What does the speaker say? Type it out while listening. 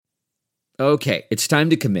Okay, it's time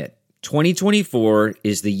to commit. 2024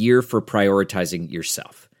 is the year for prioritizing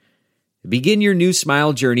yourself. Begin your new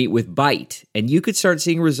smile journey with Byte, and you could start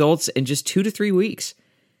seeing results in just 2 to 3 weeks.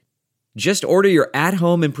 Just order your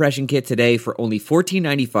at-home impression kit today for only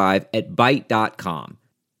 $14.95 at Byte.com.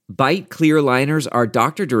 Byte clear liners are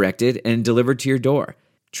doctor-directed and delivered to your door.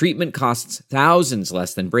 Treatment costs thousands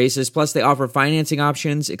less than braces, plus they offer financing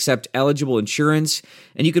options, accept eligible insurance,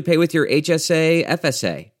 and you could pay with your HSA,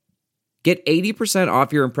 FSA. Get 80%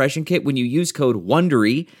 off your impression kit when you use code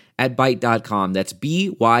WONDERY at Byte.com. That's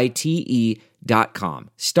BYTE.com.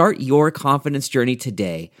 Start your confidence journey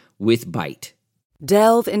today with Byte.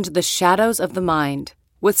 Delve into the shadows of the mind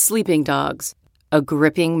with Sleeping Dogs, a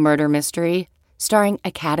gripping murder mystery starring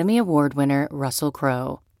Academy Award winner Russell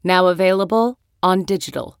Crowe. Now available on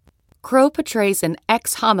digital. Crowe portrays an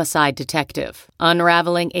ex-homicide detective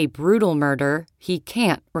unraveling a brutal murder he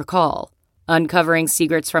can't recall. Uncovering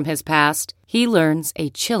secrets from his past, he learns a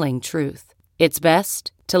chilling truth. It's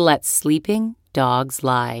best to let sleeping dogs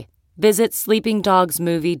lie. Visit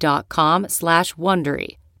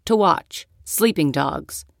sleepingdogsmovie.com/Wondery to watch Sleeping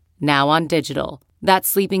Dogs, now on digital.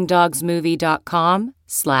 That's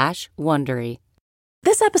sleepingdogsmovie.com/Wondery.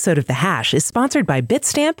 This episode of The Hash is sponsored by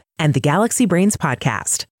Bitstamp and the Galaxy Brains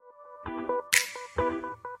podcast.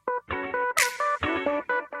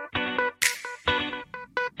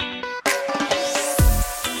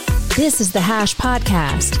 This is the Hash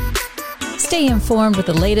Podcast. Stay informed with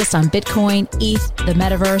the latest on Bitcoin, ETH, the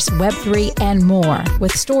metaverse, Web3, and more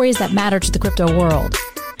with stories that matter to the crypto world.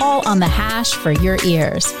 All on the Hash for your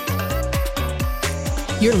ears.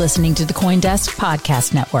 You're listening to the CoinDesk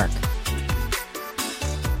Podcast Network.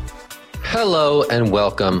 Hello and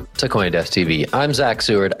welcome to CoinDesk TV. I'm Zach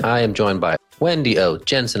Seward. I am joined by Wendy O,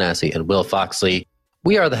 Jen Sanasi, and Will Foxley.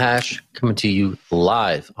 We are the Hash, coming to you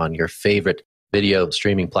live on your favorite video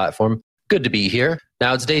streaming platform. Good to be here.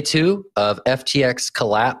 Now it's day 2 of FTX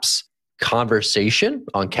collapse conversation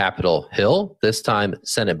on Capitol Hill. This time,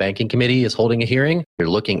 Senate Banking Committee is holding a hearing. You're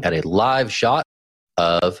looking at a live shot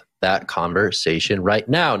of that conversation right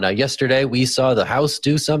now. Now, yesterday we saw the House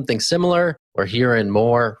do something similar. We're hearing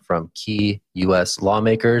more from key U.S.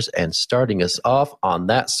 lawmakers, and starting us off on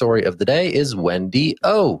that story of the day is Wendy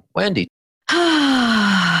O. Wendy.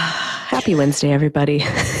 Happy Wednesday, everybody.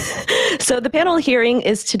 So the panel hearing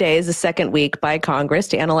is today, is the second week by Congress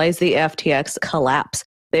to analyze the FTX collapse.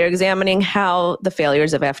 They're examining how the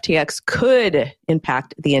failures of FTX could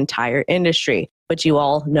impact the entire industry, but you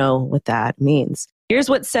all know what that means.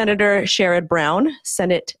 Here's what Senator Sherrod Brown,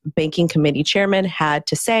 Senate Banking Committee Chairman, had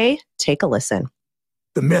to say. Take a listen.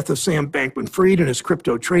 The myth of Sam Bankman-Fried and his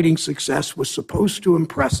crypto trading success was supposed to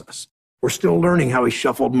impress us. We're still learning how he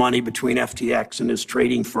shuffled money between FTX and his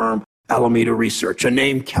trading firm, Alameda Research, a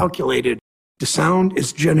name calculated to sound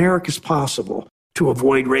as generic as possible to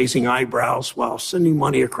avoid raising eyebrows while sending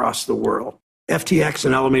money across the world. FTX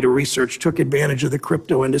and Alameda Research took advantage of the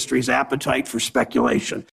crypto industry's appetite for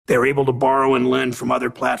speculation. They were able to borrow and lend from other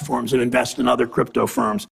platforms and invest in other crypto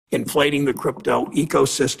firms, inflating the crypto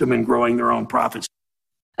ecosystem and growing their own profits.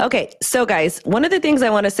 Okay, so guys, one of the things I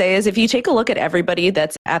want to say is if you take a look at everybody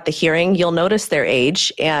that's at the hearing, you'll notice their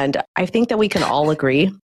age. And I think that we can all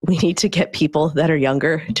agree we need to get people that are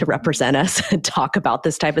younger to represent us and talk about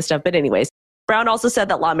this type of stuff. But anyways, Brown also said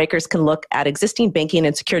that lawmakers can look at existing banking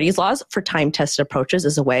and securities laws for time-tested approaches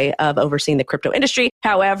as a way of overseeing the crypto industry.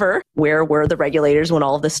 However, where were the regulators when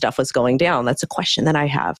all of this stuff was going down? That's a question that I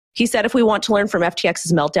have. He said if we want to learn from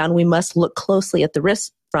FTX's meltdown, we must look closely at the risks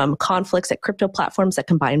from conflicts at crypto platforms that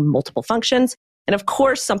combine multiple functions. And of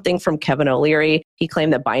course, something from Kevin O'Leary. He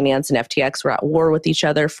claimed that Binance and FTX were at war with each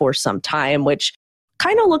other for some time, which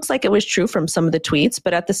kind of looks like it was true from some of the tweets.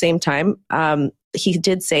 But at the same time, he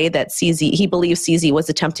did say that he believes CZ was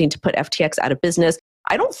attempting to put FTX out of business.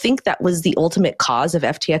 I don't think that was the ultimate cause of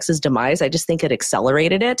FTX's demise. I just think it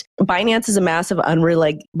accelerated it. Binance is a massive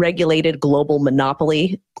unregulated global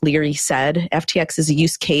monopoly, Leary said. FTX is a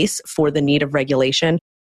use case for the need of regulation.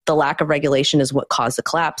 The lack of regulation is what caused the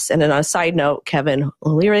collapse. And then on a side note, Kevin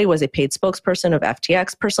O'Leary was a paid spokesperson of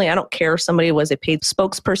FTX. Personally, I don't care if somebody was a paid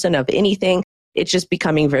spokesperson of anything. It's just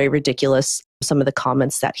becoming very ridiculous, some of the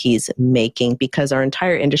comments that he's making, because our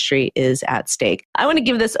entire industry is at stake. I want to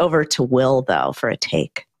give this over to Will, though, for a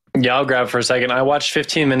take. Yeah, I'll grab for a second. I watched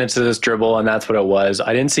 15 minutes of this dribble, and that's what it was.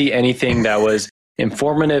 I didn't see anything that was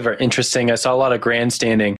informative or interesting. I saw a lot of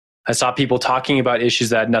grandstanding. I saw people talking about issues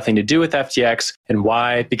that had nothing to do with FTX. And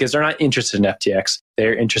why? Because they're not interested in FTX.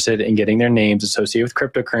 They're interested in getting their names associated with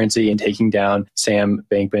cryptocurrency and taking down Sam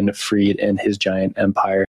Bankman-Fried and his giant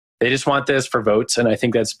empire. They just want this for votes. And I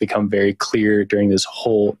think that's become very clear during this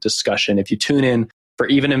whole discussion. If you tune in for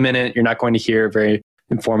even a minute, you're not going to hear very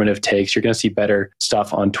informative takes. You're going to see better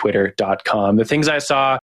stuff on twitter.com. The things I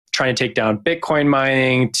saw, trying to take down Bitcoin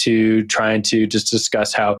mining, to trying to just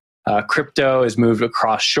discuss how crypto is moved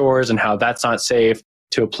across shores and how that's not safe,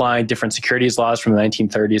 to applying different securities laws from the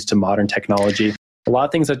 1930s to modern technology. A lot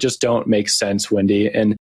of things that just don't make sense, Wendy.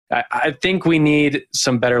 And I think we need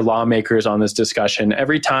some better lawmakers on this discussion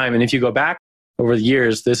every time. And if you go back over the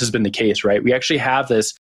years, this has been the case, right? We actually have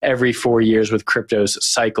this every 4 years with crypto's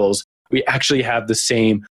cycles. We actually have the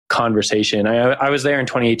same conversation. I was there in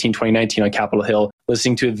 2018, 2019 on Capitol Hill,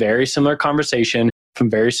 listening to a very similar conversation from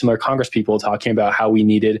very similar Congress people talking about how we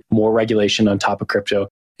needed more regulation on top of crypto.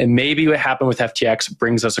 And maybe what happened with FTX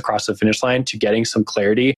brings us across the finish line to getting some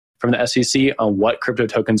clarity from the SEC on what crypto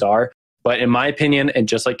tokens are. But in my opinion, and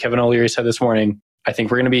just like Kevin O'Leary said this morning, I think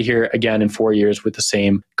we're going to be here again in 4 years with the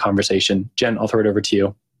same conversation. Jen, I'll throw it over to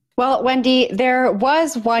you. Well, Wendy, there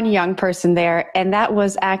was one young person there, and that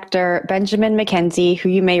was actor Benjamin McKenzie, who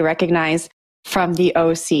you may recognize from the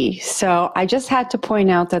OC. So I just had to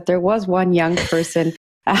point out that there was one young person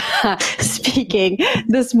speaking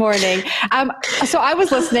this morning. So I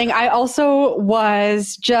was listening. I also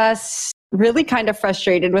was just really kind of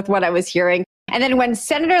frustrated with what I was hearing. And then when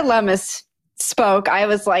Senator Lummis spoke, I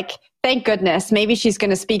was like, thank goodness, maybe she's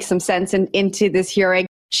going to speak some sense into this hearing.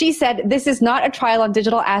 She said, this is not a trial on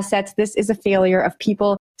digital assets. This is a failure of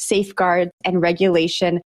people, safeguards, and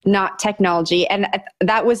regulation, not technology. And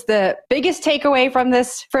that was the biggest takeaway from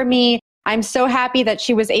this for me. I'm so happy that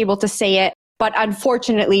she was able to say it. But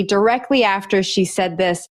unfortunately, directly after she said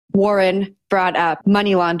this, Warren brought up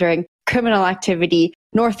money laundering, criminal activity,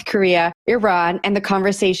 North Korea, Iran, and the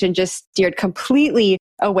conversation just steered completely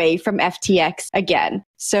away from FTX again.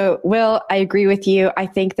 So, Will, I agree with you. I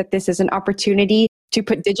think that this is an opportunity to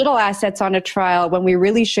put digital assets on a trial when we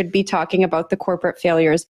really should be talking about the corporate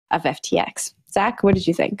failures of FTX. Zach, what did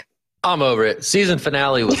you think? I'm over it. Season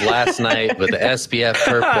finale was last night with the SPF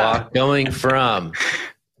perp walk going from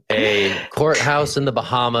a courthouse in the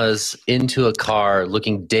Bahamas into a car,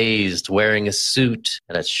 looking dazed, wearing a suit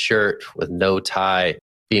and a shirt with no tie,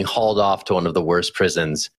 being hauled off to one of the worst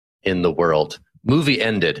prisons in the world. Movie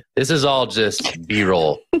ended. This is all just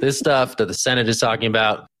B-roll. This stuff that the Senate is talking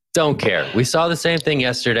about, don't care. We saw the same thing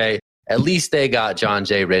yesterday. At least they got John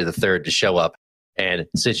J. Ray III to show up and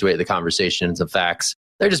situate the conversation and some facts.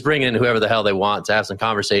 They're just bringing in whoever the hell they want to have some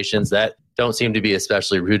conversations that don't seem to be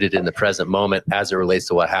especially rooted in the present moment as it relates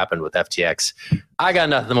to what happened with FTX. I got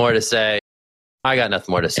nothing more to say. I'm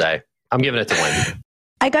giving it to Wendy.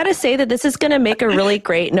 I got to say that this is going to make a really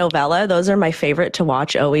great novella. Those are my favorite to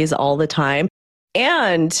watch always, all the time.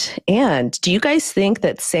 And do you guys think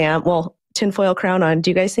that Sam, well, tinfoil crown on, do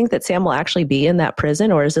you guys think that Sam will actually be in that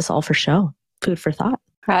prison, or is this all for show? Food for thought.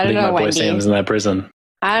 I don't know, my boy Wendy. Sam's in that prison.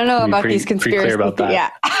 I don't know about these conspiracies. Pretty clear about that. Yeah.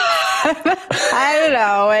 I don't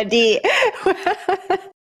know, Wendy.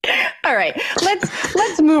 All right,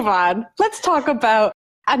 let's move on. Let's talk about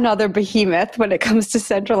another behemoth when it comes to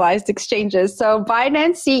centralized exchanges. So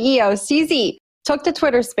Binance CEO CZ took to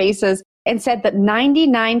Twitter Spaces and said that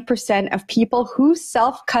 99% of people who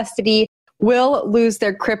self-custody will lose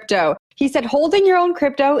their crypto. He said holding your own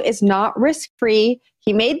crypto is not risk-free.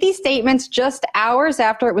 He made these statements just hours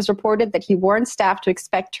after it was reported that he warned staff to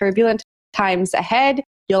expect turbulent times ahead.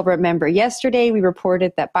 You'll remember yesterday we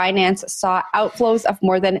reported that Binance saw outflows of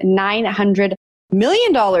more than $900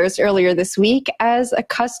 million earlier this week as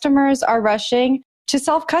customers are rushing to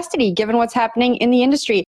self-custody given what's happening in the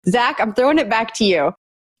industry. Zach, I'm throwing it back to you.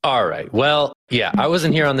 All right. Well, yeah, I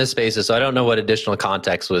wasn't here on this basis, so I don't know what additional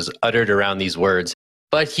context was uttered around these words.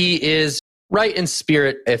 But he is right in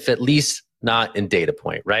spirit, if at least not in data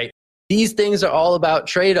point, right? These things are all about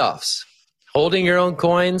trade-offs. Holding your own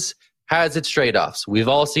coins has its trade-offs. We've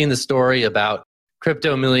all seen the story about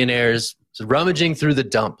crypto millionaires rummaging through the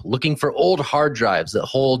dump, looking for old hard drives that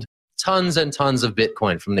hold tons and tons of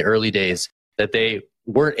Bitcoin from the early days that they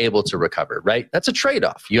weren't able to recover, right? That's a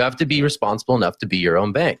trade-off. You have to be responsible enough to be your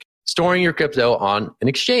own bank. Storing your crypto on an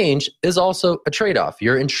exchange is also a trade-off.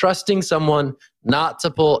 You're entrusting someone not to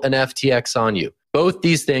pull an FTX on you. Both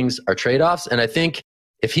these things are trade-offs, and I think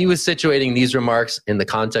if he was situating these remarks in the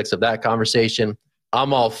context of that conversation,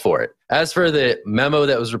 I'm all for it. As for the memo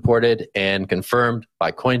that was reported and confirmed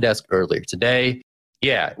by CoinDesk earlier today,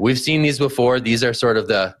 yeah, we've seen these before. These are sort of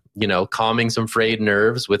the, calming some frayed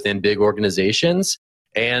nerves within big organizations.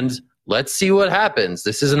 And let's see what happens.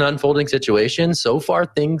 This is an unfolding situation. So far,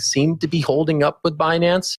 things seem to be holding up with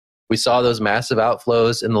Binance. We saw those massive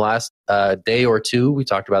outflows in the last day or two. We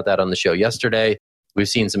talked about that on the show yesterday. We've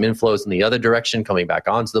seen some inflows in the other direction coming back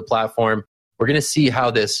onto the platform. We're going to see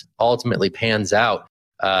how this ultimately pans out.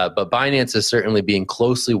 But Binance is certainly being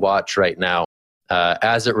closely watched right now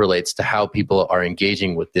as it relates to how people are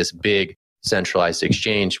engaging with this big centralized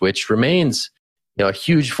exchange, which remains a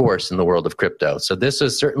huge force in the world of crypto. So this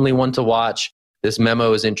is certainly one to watch. This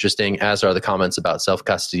memo is interesting, as are the comments about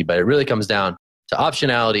self-custody, but it really comes down to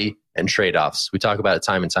optionality and trade-offs. We talk about it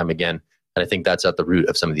time and time again, and I think that's at the root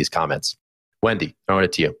of some of these comments. Wendy, throwing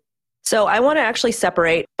it to you. So I want to actually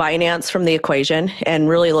separate Binance from the equation and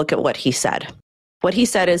really look at what he said. What he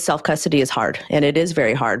said is self-custody is hard, and it is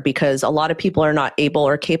very hard because a lot of people are not able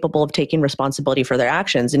or capable of taking responsibility for their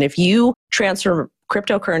actions. And if you transfer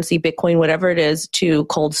cryptocurrency, Bitcoin, whatever it is, to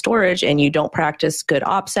cold storage and you don't practice good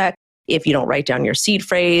OPSEC, if you don't write down your seed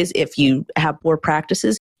phrase, if you have poor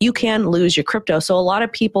practices, you can lose your crypto. So a lot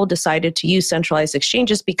of people decided to use centralized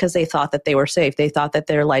exchanges because they thought that they were safe. They thought that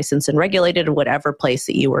they're licensed and regulated in whatever place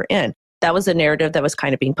that you were in. That was a narrative that was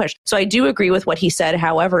kind of being pushed. So I do agree with what he said.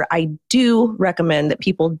 However, I do recommend that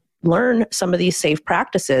people learn some of these safe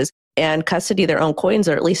practices and custody their own coins,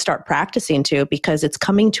 or at least start practicing to, because it's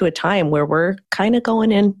coming to a time where we're kind of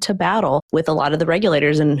going into battle with a lot of the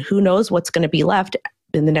regulators, and who knows what's going to be left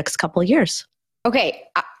in the next couple of years. Okay,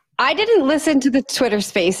 I didn't listen to the Twitter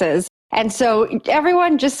spaces, and so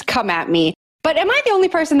everyone just come at me. But am I the only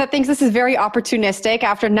person that thinks this is very opportunistic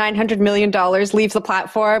after $900 million leaves the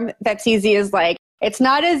platform? That's easy as like, it's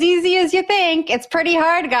not as easy as you think. It's pretty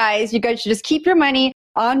hard, guys. You guys should just keep your money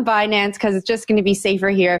on Binance because it's just going to be safer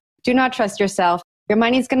here. Do not trust yourself. Your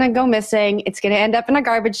money's going to go missing. It's going to end up in a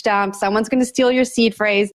garbage dump. Someone's going to steal your seed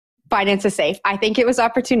phrase. Binance is safe. I think it was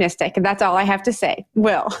opportunistic, and that's all I have to say.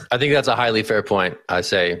 Will. I think that's a highly fair point. I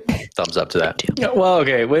say thumbs up to that. Yeah, well,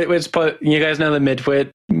 okay. Let's put, you guys know the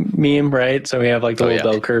midwit meme, right? So we have like the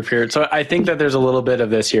little bell curve here. So I think that there's a little bit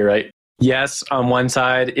of this here, right? Yes, on one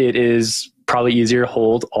side, it is probably easier to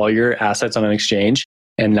hold all your assets on an exchange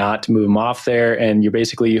and not move them off there. And you're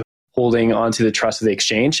basically holding onto the trust of the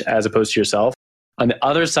exchange as opposed to yourself. On the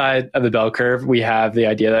other side of the bell curve, we have the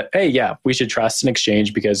idea that, hey, yeah, we should trust an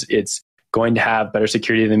exchange because it's going to have better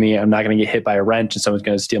security than me. I'm not going to get hit by a wrench and someone's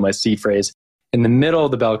going to steal my seed phrase. In the middle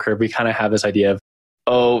of the bell curve, we kind of have this idea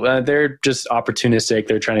of, they're just opportunistic.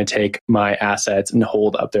 They're trying to take my assets and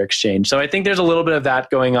hold up their exchange. So I think there's a little bit of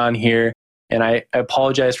that going on here. And I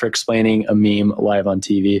apologize for explaining a meme live on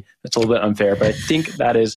TV. That's a little bit unfair, but I think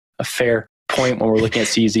that is a fair point when we're looking at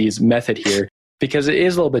CZ's method here. Because it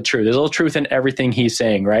is a little bit true. There's a little truth in everything he's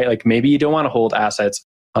saying, right? Like maybe you don't want to hold assets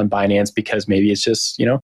on Binance because maybe it's just,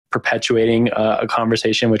 perpetuating a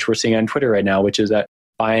conversation, which we're seeing on Twitter right now, which is that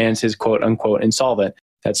Binance is quote unquote insolvent.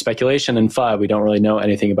 That's speculation and FUD. We don't really know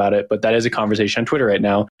anything about it, but that is a conversation on Twitter right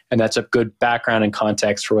now. And that's a good background and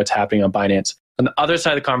context for what's happening on Binance. On the other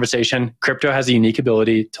side of the conversation, crypto has a unique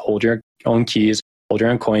ability to hold your own keys, hold your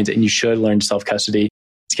own coins, and you should learn self-custody.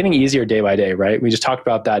 It's getting easier day by day, right? We just talked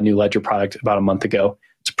about that new Ledger product about a month ago.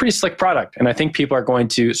 It's a pretty slick product, and I think people are going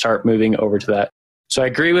to start moving over to that. So I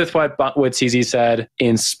agree with what CZ said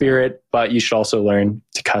in spirit, but you should also learn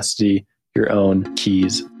to custody your own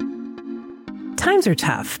keys. Times are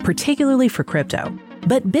tough, particularly for crypto,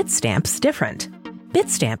 but Bitstamp's different.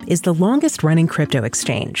 Bitstamp is the longest-running crypto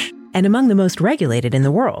exchange and among the most regulated in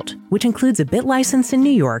the world, which includes a Bit license in New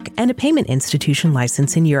York and a payment institution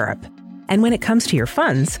license in Europe. And when it comes to your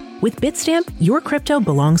funds, with Bitstamp, your crypto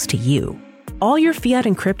belongs to you. All your fiat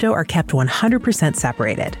and crypto are kept 100%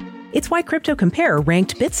 separated. It's why Crypto Compare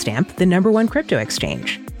ranked Bitstamp the #1 crypto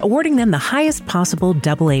exchange, awarding them the highest possible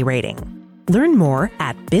AA rating. Learn more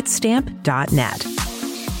at bitstamp.net.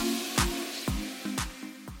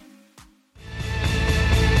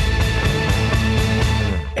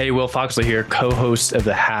 Hey, Will Foxley here, co-host of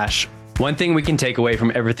The Hash. One thing we can take away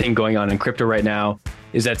from everything going on in crypto right now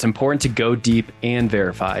is that it's important to go deep and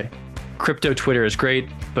verify. Crypto Twitter is great,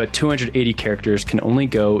 but 280 characters can only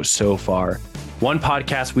go so far. One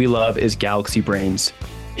podcast we love is Galaxy Brains.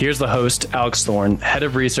 Here's the host, Alex Thorne, head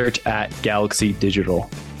of research at Galaxy Digital.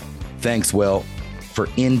 Thanks, Will. For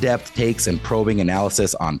in-depth takes and probing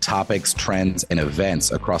analysis on topics, trends, and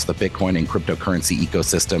events across the Bitcoin and cryptocurrency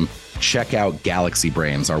ecosystem, check out Galaxy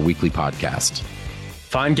Brains, our weekly podcast.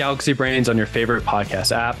 Find Galaxy Brains on your favorite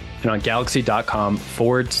podcast app and on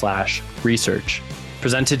galaxy.com/research.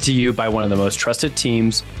 Presented to you by one of the most trusted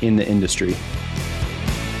teams in the industry.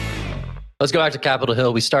 Let's go back to Capitol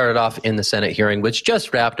Hill. We started off in the Senate hearing, which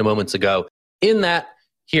just wrapped moments ago. In that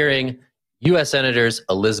hearing, U.S. Senators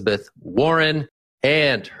Elizabeth Warren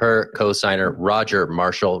and her co-signer Roger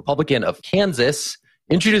Marshall, Republican of Kansas,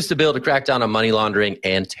 introduced a bill to crack down on money laundering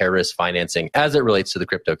and terrorist financing as it relates to the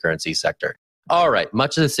cryptocurrency sector. All right,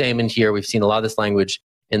 much of the same in here. We've seen a lot of this language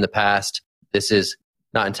in the past. This is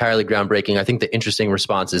not entirely groundbreaking. I think the interesting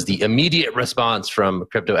response is the immediate response from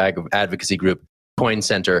crypto advocacy group Coin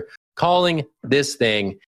Center, calling this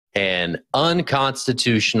thing an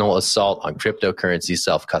unconstitutional assault on cryptocurrency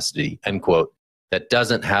self-custody, end quote, that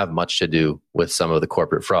doesn't have much to do with some of the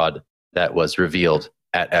corporate fraud that was revealed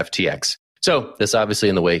at FTX. So this obviously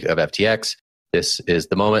in the wake of FTX, this is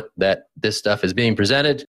the moment that this stuff is being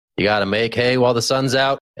presented. You got to make hay while the sun's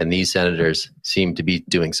out, and these senators seem to be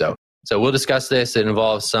doing so. So we'll discuss this. It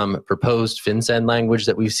involves some proposed FinCEN language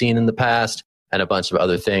that we've seen in the past and a bunch of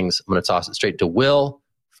other things. I'm going to toss it straight to Will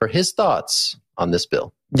for his thoughts on this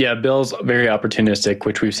bill. Yeah, Bill's very opportunistic,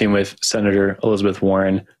 which we've seen with Senator Elizabeth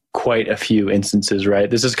Warren quite a few instances, right?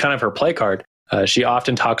 This is kind of her play card. She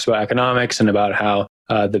often talks about economics and about how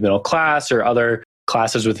the middle class or other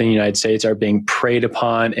classes within the United States are being preyed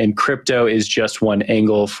upon, and crypto is just one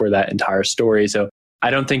angle for that entire story. So I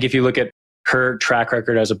don't think if you look at her track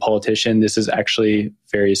record as a politician, this is actually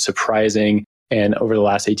very surprising. And over the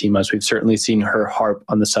last 18 months, we've certainly seen her harp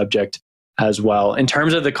on the subject as well. In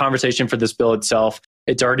terms of the conversation for this bill itself,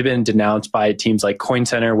 it's already been denounced by teams like Coin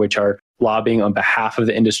Center, which are lobbying on behalf of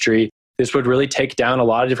the industry. This would really take down a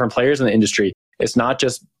lot of different players in the industry. It's not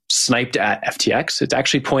just sniped at FTX. It's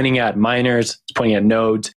actually pointing at miners, it's pointing at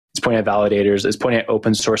nodes, it's pointing at validators, it's pointing at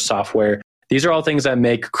open source software. These are all things that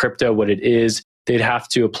make crypto what it is. They'd have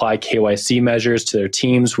to apply KYC measures to their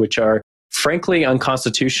teams, which are frankly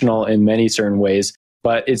unconstitutional in many certain ways.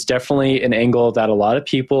 But it's definitely an angle that a lot of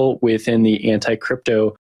people within the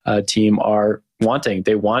anti-crypto team are wanting.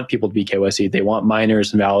 They want people to be KYC'd. They want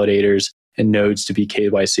miners and validators and nodes to be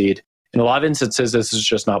KYC'd. In a lot of instances, this is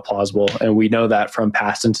just not plausible. And we know that from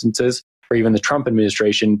past instances, or even the Trump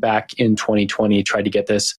administration back in 2020 tried to get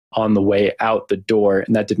this on the way out the door,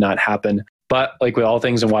 and that did not happen. But like with all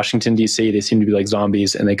things in Washington, D.C., they seem to be like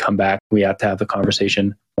zombies and they come back. We have to have the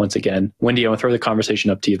conversation once again. Wendy, I want to throw the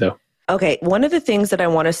conversation up to you, though. Okay, one of the things that I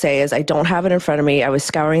want to say is I don't have it in front of me. I was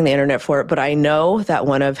scouring the internet for it, but I know that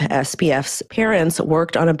one of SBF's parents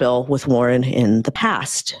worked on a bill with Warren in the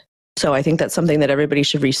past. So I think that's something that everybody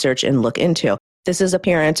should research and look into. This is a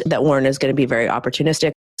parent that Warren is going to be very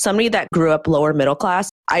opportunistic. Somebody that grew up lower middle class.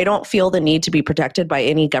 I don't feel the need to be protected by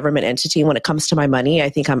any government entity when it comes to my money. I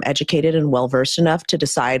think I'm educated and well-versed enough to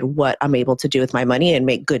decide what I'm able to do with my money and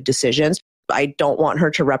make good decisions. I don't want her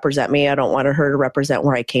to represent me. I don't want her to represent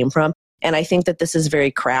where I came from. And I think that this is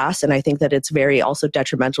very crass. And I think that it's very also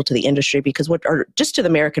detrimental to the industry because just to the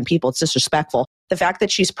American people, it's disrespectful. The fact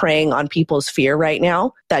that she's preying on people's fear right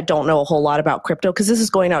now that don't know a whole lot about crypto, because this is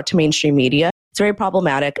going out to mainstream media. It's very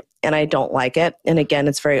problematic and I don't like it. And again,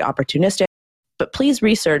 it's very opportunistic. But please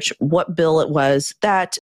research what bill it was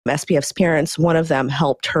that SPF's parents, one of them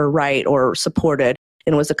helped her write or supported.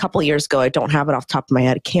 And it was a couple of years ago. I don't have it off the top of my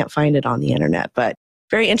head. I can't find it on the internet. But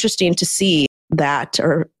very interesting to see that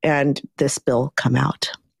and this bill come out.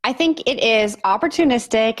 I think it is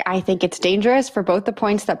opportunistic. I think it's dangerous for both the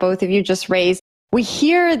points that both of you just raised. We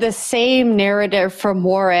hear the same narrative from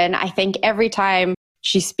Warren, I think, every time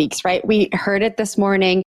she speaks, right? We heard it this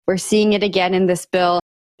morning. We're seeing it again in this bill.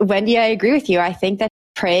 Wendy, I agree with you. I think that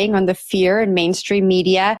preying on the fear in mainstream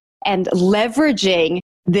media and leveraging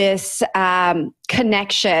this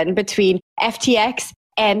connection between FTX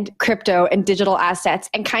and crypto and digital assets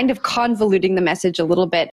and kind of convoluting the message a little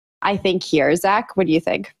bit, I think here. Zach, what do you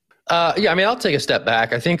think? I'll take a step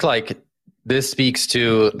back. I think this speaks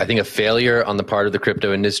to, a failure on the part of the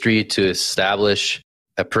crypto industry to establish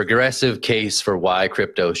a progressive case for why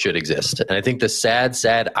crypto should exist. And I think the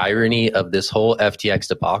sad irony of this whole FTX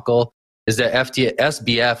debacle is that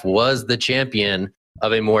SBF was the champion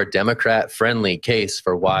of a more Democrat-friendly case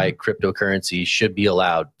for why cryptocurrency should be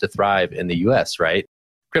allowed to thrive in the US, right?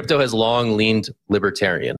 Crypto has long leaned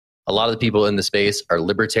libertarian. A lot of the people in the space are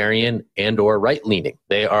libertarian and or right-leaning.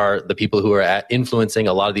 They are the people who are influencing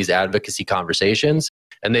a lot of these advocacy conversations,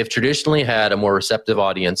 and they've traditionally had a more receptive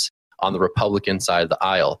audience on the Republican side of the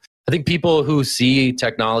aisle. I think people who see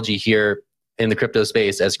technology here in the crypto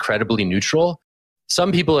space as credibly neutral,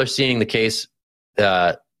 some people are seeing the case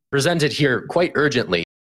presented here quite urgently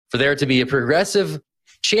for there to be a progressive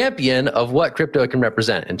champion of what crypto can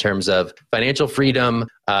represent in terms of financial freedom,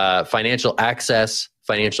 financial access,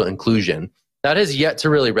 financial inclusion. That has yet to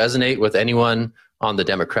really resonate with anyone on the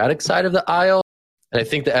Democratic side of the aisle. And I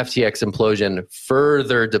think the FTX implosion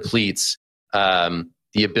further depletes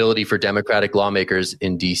the ability for Democratic lawmakers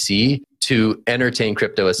in DC to entertain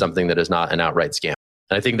crypto as something that is not an outright scam.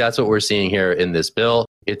 And I think that's what we're seeing here in this bill.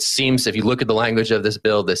 It seems, if you look at the language of this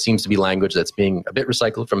bill, this seems to be language that's being a bit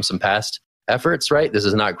recycled from some past efforts, right? This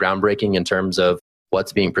is not groundbreaking in terms of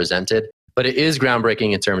what's being presented, but it is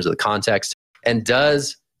groundbreaking in terms of the context and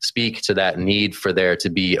does speak to that need for there to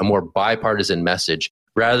be a more bipartisan message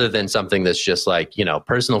rather than something that's just like,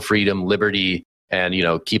 personal freedom, liberty, and,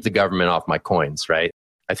 keep the government off my coins, right?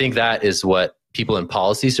 I think that is what people in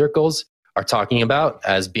policy circles are talking about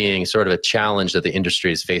as being sort of a challenge that the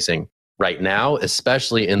industry is facing right now,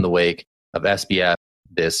 especially in the wake of SBF,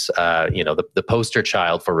 this, the poster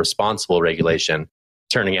child for responsible regulation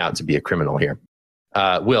turning out to be a criminal here.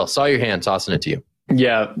 Will, saw your hand, tossing it to you.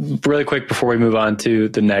 Yeah, really quick before we move on to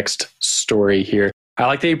the next story here. I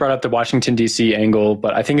like that you brought up the Washington, D.C. angle,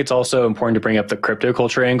 but I think it's also important to bring up the crypto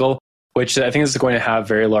culture angle, which I think is going to have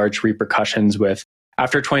very large repercussions with.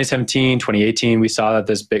 After 2017, 2018, we saw that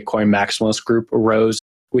this Bitcoin maximalist group arose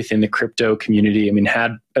within the crypto community. I mean,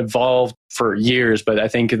 had evolved for years, but I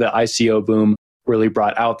think the ICO boom really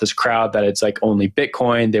brought out this crowd that it's like only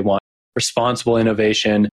Bitcoin. They want responsible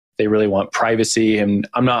innovation. They really want privacy. And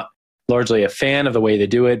I'm not largely a fan of the way they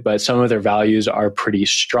do it, but some of their values are pretty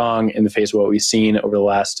strong in the face of what we've seen over the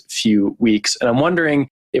last few weeks. And I'm wondering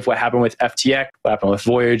if what happened with FTX, what happened with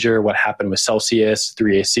Voyager, what happened with Celsius,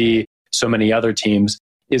 3AC, so many other teams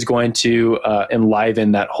is going to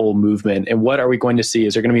enliven that whole movement. And what are we going to see?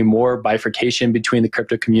 Is there going to be more bifurcation between the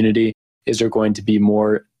crypto community? Is there going to be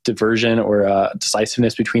more diversion or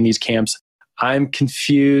decisiveness between these camps? I'm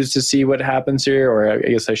confused to see what happens here, or I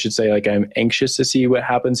guess I should say I'm anxious to see what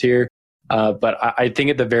happens here. But I think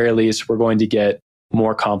at the very least, we're going to get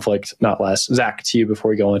more conflict, not less. Zach, to you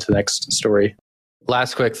before we go on to the next story.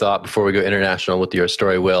 Last quick thought before we go international with your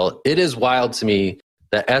story, Will. It is wild to me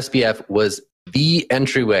that SBF was the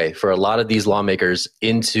entryway for a lot of these lawmakers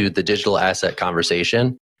into the digital asset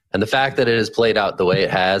conversation. And the fact that it has played out the way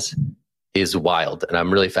it has is wild. And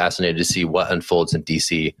I'm really fascinated to see what unfolds in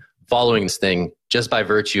DC following this thing, just by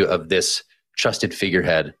virtue of this trusted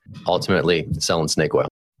figurehead ultimately selling snake oil.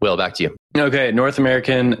 Will, back to you. Okay, North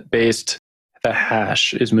American-based The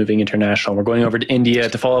Hash is moving international. We're going over to India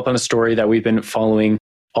to follow up on a story that we've been following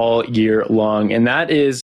all year long. And that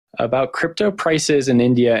is about crypto prices in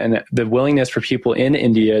India and the willingness for people in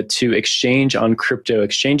India to exchange on crypto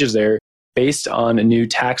exchanges there based on new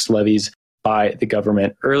tax levies by the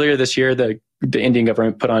government. Earlier this year, the Indian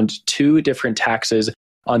government put on 2 different taxes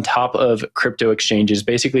on top of crypto exchanges,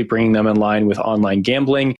 basically bringing them in line with online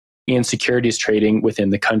gambling and securities trading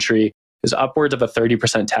within the country. There's upwards of a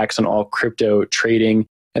 30% tax on all crypto trading,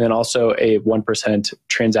 and then also a 1%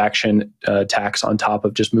 transaction tax on top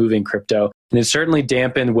of just moving crypto. And it certainly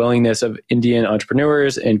dampened willingness of Indian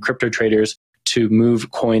entrepreneurs and crypto traders to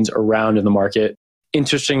move coins around in the market.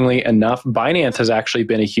 Interestingly enough, Binance has actually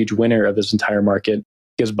been a huge winner of this entire market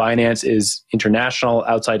because Binance is international.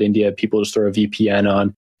 Outside India, people just throw a VPN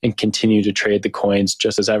on and continue to trade the coins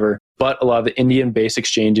just as ever. But a lot of the Indian-based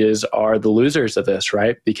exchanges are the losers of this,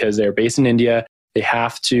 right? Because they're based in India. They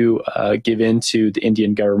have to give in to the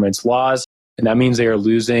Indian government's laws. And that means they are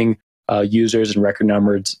losing users in record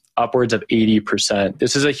numbers, upwards of 80%.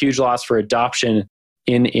 This is a huge loss for adoption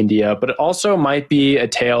in India, but it also might be a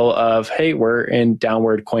tale of, hey, we're in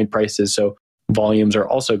downward coin prices, so volumes are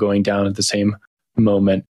also going down at the same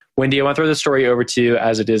moment. Wendy, I want to throw this story over to you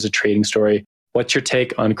as it is a trading story. What's your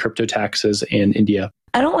take on crypto taxes in India?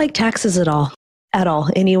 I don't like taxes at all,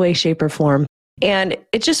 any way, shape, or form. And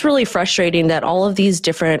it's just really frustrating that all of these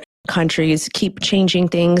different countries keep changing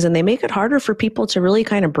things and they make it harder for people to really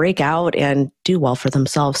kind of break out and do well for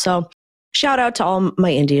themselves. So shout out to all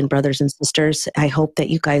my Indian brothers and sisters. I hope that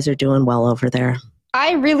you guys are doing well over there.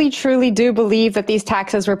 I really, truly do believe that these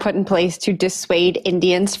taxes were put in place to dissuade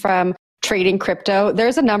Indians from trading crypto.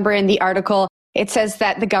 There's a number in the article. It says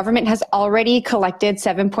that the government has already collected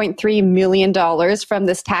 $7.3 million from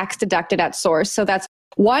this tax deducted at source. So that's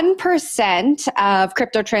 1% of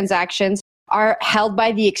crypto transactions are held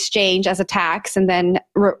by the exchange as a tax and then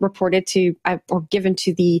reported to or given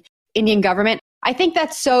to the Indian government. I think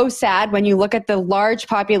that's so sad when you look at the large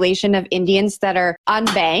population of Indians that are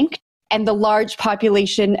unbanked and the large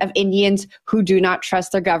population of Indians who do not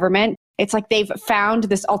trust their government. It's like they've found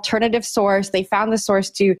this alternative source. They found the source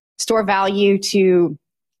to store value, to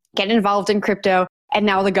get involved in crypto. And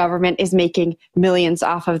now the government is making millions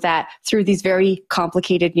off of that through these very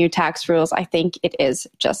complicated new tax rules. I think it is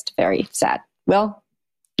just very sad. Will?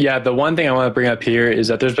 Yeah, the one thing I want to bring up here is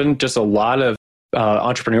that there's been just a lot of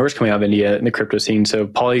entrepreneurs coming out of India in the crypto scene. So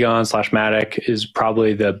Polygon/Matic is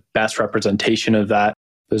probably the best representation of that.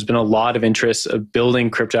 There's been a lot of interest of building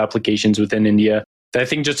crypto applications within India that I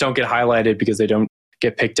think just don't get highlighted because they don't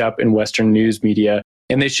get picked up in Western news media.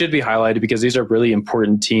 And they should be highlighted because these are really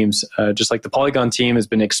important teams. Just like the Polygon team has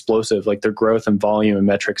been explosive, like their growth and volume and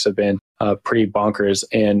metrics have been pretty bonkers.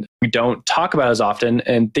 And we don't talk about it as often.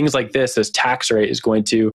 And things like this tax rate is going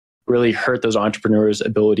to really hurt those entrepreneurs'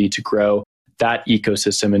 ability to grow that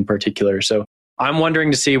ecosystem in particular. So I'm wondering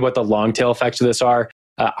to see what the long tail effects of this are.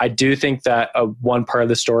 I do think that one part of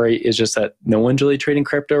the story is just that no one's really trading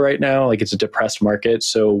crypto right now. Like, it's a depressed market.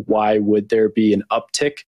 So why would there be an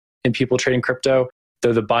uptick in people trading crypto?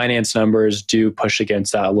 Though the Binance numbers do push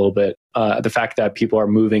against that a little bit. The fact that people are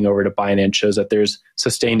moving over to Binance shows that there's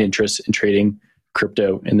sustained interest in trading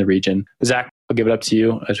crypto in the region. Zach, I'll give it up to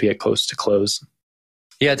you as we get close to close.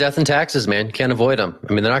 Yeah, death and taxes, man. You can't avoid them.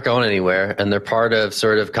 I mean, they're not going anywhere, and they're part of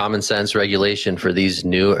sort of common sense regulation for these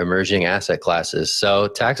new emerging asset classes. So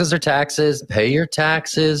taxes are taxes. Pay your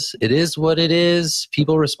taxes. It is what it is.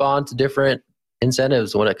 People respond to different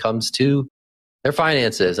incentives when it comes to their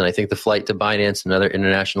finances. And I think the flight to Binance and other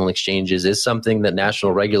international exchanges is something that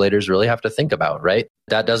national regulators really have to think about, right?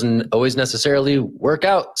 That doesn't always necessarily work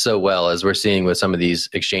out so well as we're seeing with some of these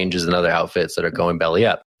exchanges and other outfits that are going belly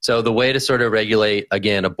up. So the way to sort of regulate,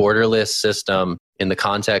 again, a borderless system in the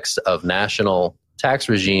context of national tax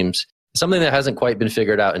regimes is something that hasn't quite been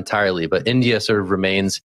figured out entirely, but India sort of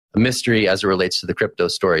remains a mystery as it relates to the crypto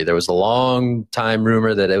story. There was a long time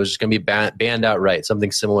rumor that it was just going to be banned outright,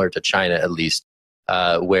 something similar to China at least,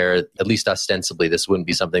 where at least ostensibly this wouldn't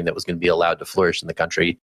be something that was going to be allowed to flourish in the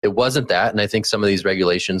country. It wasn't that, and I think some of these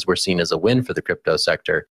regulations were seen as a win for the crypto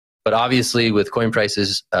sector. But obviously, with coin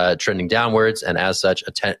prices trending downwards, and as such,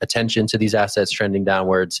 attention to these assets trending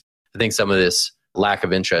downwards, I think some of this lack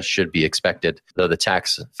of interest should be expected, though the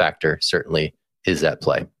tax factor certainly is at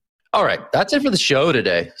play. All right, that's it for the show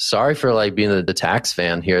today. Sorry for being the tax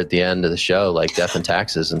fan here at the end of the show, like death and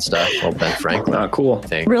taxes and stuff. Well, Ben Franklin. Cool.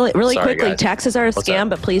 Really Sorry, quickly, guys. taxes are a scam,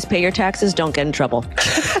 but please pay your taxes. Don't get in trouble.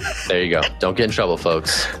 There you go. Don't get in trouble,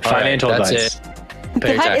 folks. Financial That's advice. it.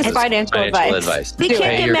 Pay your That is taxes. financial advice. They can't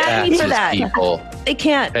get mad at me for that. People. They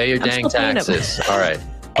can't. Pay your I'm dang still paying them. taxes. All right.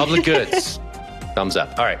 Public goods. Thumbs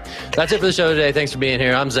up. All right. That's it for the show today. Thanks for being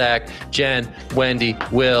here. I'm Zach, Jen, Wendy,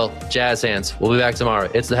 Will, Jazz Hands. We'll be back tomorrow.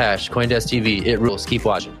 It's The Hash, CoinDesk TV. It rules. Keep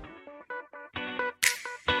watching.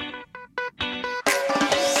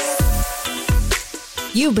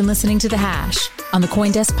 You've been listening to The Hash on the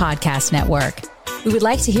CoinDesk Podcast Network. We would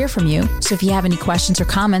like to hear from you, so if you have any questions or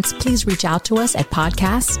comments, please reach out to us at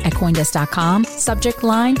podcasts@coindesk.com, subject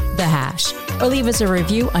line, The Hash, or leave us a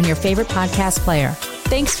review on your favorite podcast player.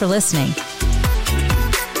 Thanks for listening.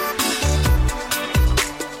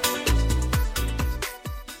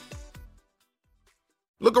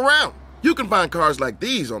 Look around. You can find cars like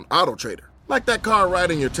these on AutoTrader, like that car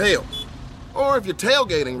right in your tail. Or if you're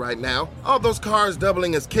tailgating right now, all those cars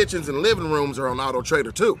doubling as kitchens and living rooms are on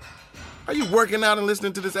AutoTrader too. Are you working out and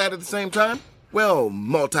listening to this ad at the same time? Well,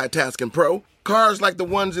 multitasking pro, cars like the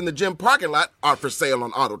ones in the gym parking lot are for sale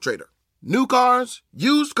on AutoTrader. New cars,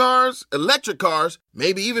 used cars, electric cars,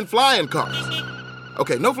 maybe even flying cars.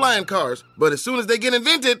 Okay, no flying cars, but as soon as they get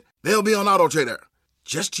invented, they'll be on AutoTrader.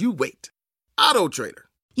 Just you wait. AutoTrader.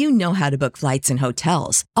 You know how to book flights and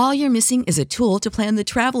hotels. All you're missing is a tool to plan the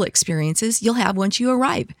travel experiences you'll have once you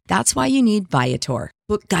arrive. That's why you need Viator.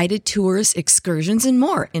 Book guided tours, excursions, and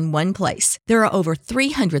more in one place. There are over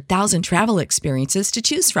 300,000 travel experiences to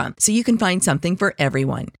choose from, so you can find something for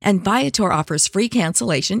everyone. And Viator offers free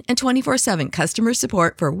cancellation and 24/7 customer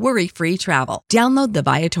support for worry-free travel. Download the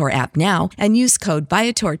Viator app now and use code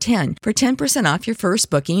Viator10 for 10% off your first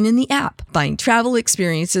booking in the app. Find travel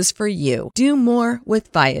experiences for you. Do more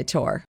with Viator.